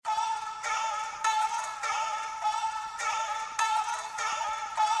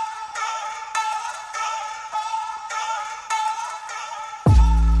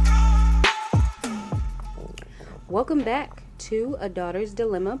Welcome back to A Daughter's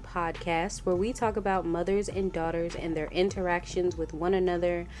Dilemma podcast, where we talk about mothers and daughters and their interactions with one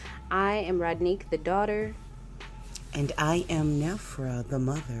another. I am Rodnique, the daughter. And I am Nefra, the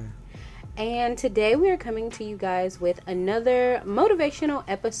mother. And today we are coming to you guys with another motivational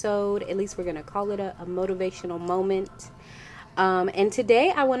episode. At least we're going to call it a motivational moment. And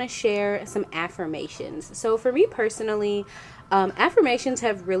today I want to share some affirmations. So for me personally, affirmations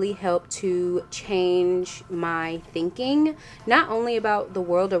have really helped to change my thinking, not only about the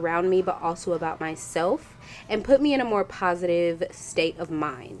world around me, but also about myself, and put me in a more positive state of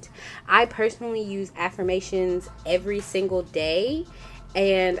mind. I personally use affirmations every single day,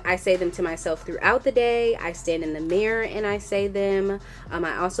 and I say them to myself throughout the day. I stand in the mirror and I say them.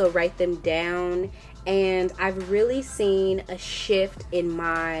 I also write them down. And I've really seen a shift in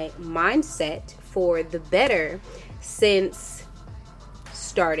my mindset for the better since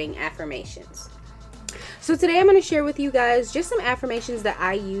starting affirmations. So today I'm going to share with you guys just some affirmations that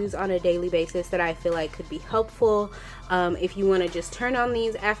I use on a daily basis that I feel like could be helpful. If you want to just turn on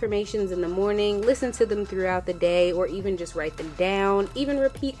these affirmations in the morning, listen to them throughout the day, or even just write them down, even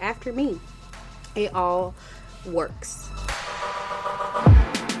repeat after me. It all works.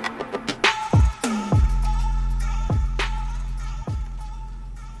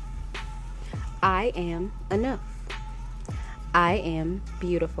 I am enough. I am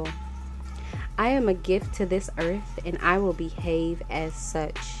beautiful. I am a gift to this earth, and I will behave as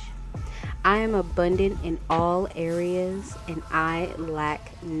such. I am abundant in all areas, and I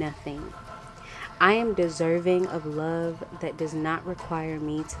lack nothing. I am deserving of love that does not require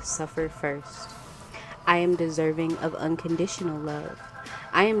me to suffer first. I am deserving of unconditional love.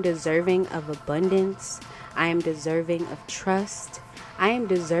 I am deserving of abundance. I am deserving of trust. I am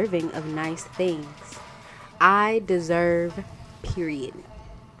deserving of nice things. I deserve, period.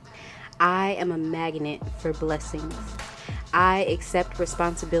 I am a magnet for blessings. I accept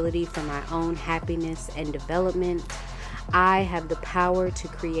responsibility for my own happiness and development. I have the power to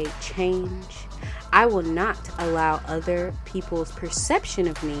create change. I will not allow other people's perception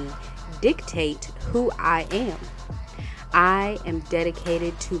of me dictate who I am. I am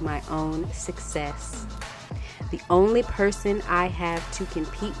dedicated to my own success. The only person I have to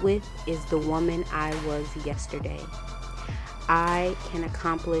compete with is the woman I was yesterday. I can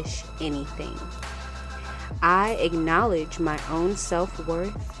accomplish anything. I acknowledge my own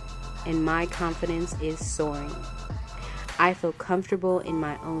self-worth, and my confidence is soaring. I feel comfortable in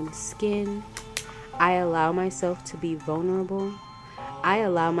my own skin. I allow myself to be vulnerable. I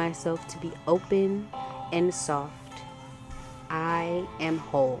allow myself to be open and soft. I am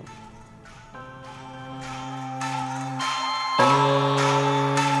whole.